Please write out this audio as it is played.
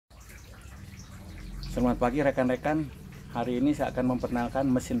Selamat pagi rekan-rekan. Hari ini saya akan memperkenalkan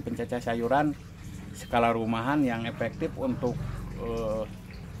mesin pencacah sayuran skala rumahan yang efektif untuk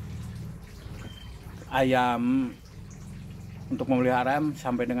ayam, untuk memelihara ayam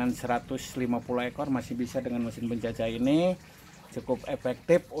sampai dengan 150 ekor masih bisa dengan mesin pencacah ini. Cukup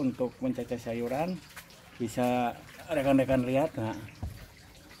efektif untuk mencacah sayuran. Bisa rekan-rekan lihat. Nah,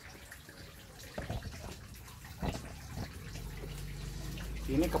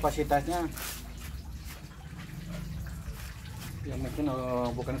 ini kapasitasnya ya mungkin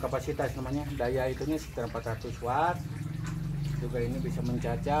bukan kapasitas, namanya daya itunya sekitar 400 watt. Juga ini bisa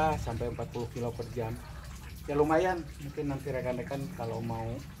mencacah sampai 40 kilo per jam. Ya lumayan, mungkin nanti rekan-rekan kalau mau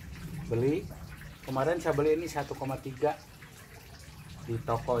beli. Kemarin saya beli ini 1,3 di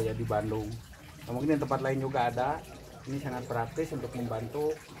toko ya di Bandung. Nah, mungkin di tempat lain juga ada. Ini sangat praktis untuk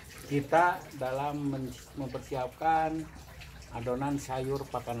membantu kita dalam mempersiapkan adonan sayur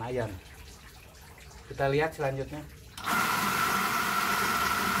pakan ayam. Kita lihat selanjutnya.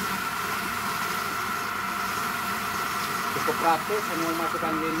 Cukup praktis, hanya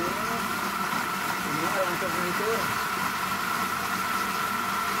memasukkan gini, ini langsung meluncur.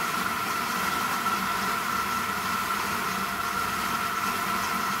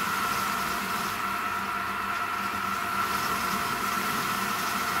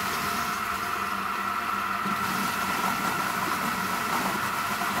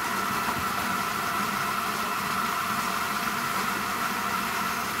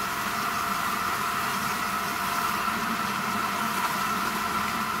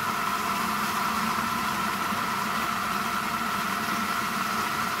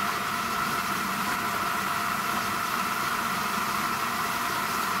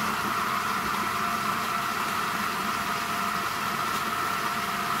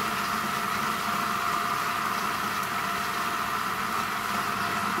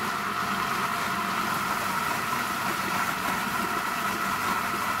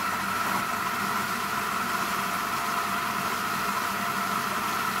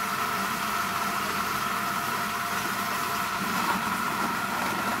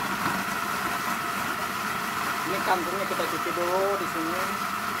 Ini kangkungnya kita cuci dulu di sini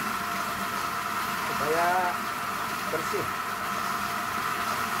supaya bersih.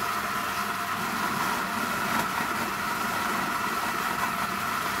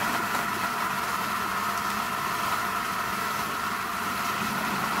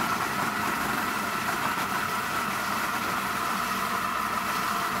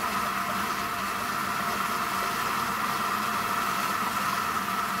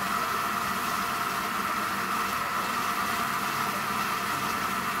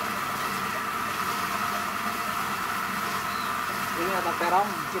 Ini ada terong,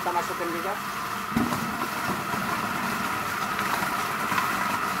 kita masukin juga.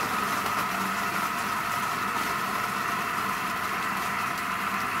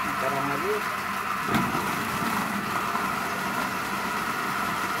 Terong lagi.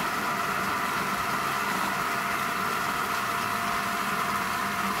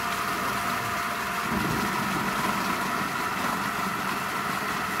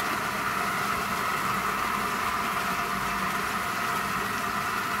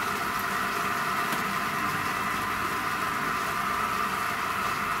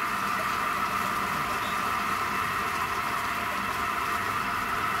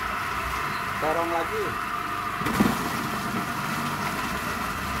 Terong lagi.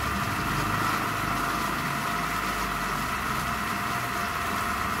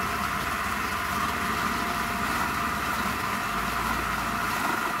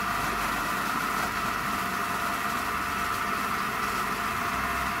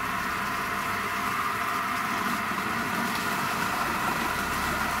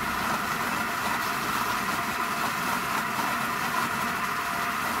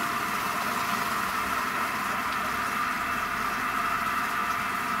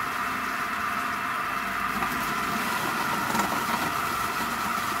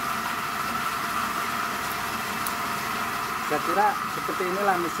 Saya kira seperti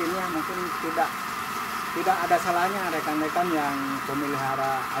inilah mesinnya, mungkin tidak ada salahnya rekan-rekan yang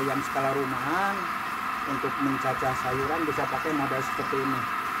pemelihara ayam skala rumahan untuk mencacah sayuran bisa pakai model seperti ini.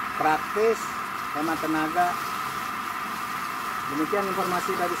 Praktis, hemat tenaga. Demikian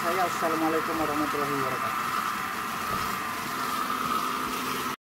informasi dari saya. Assalamualaikum warahmatullahi wabarakatuh.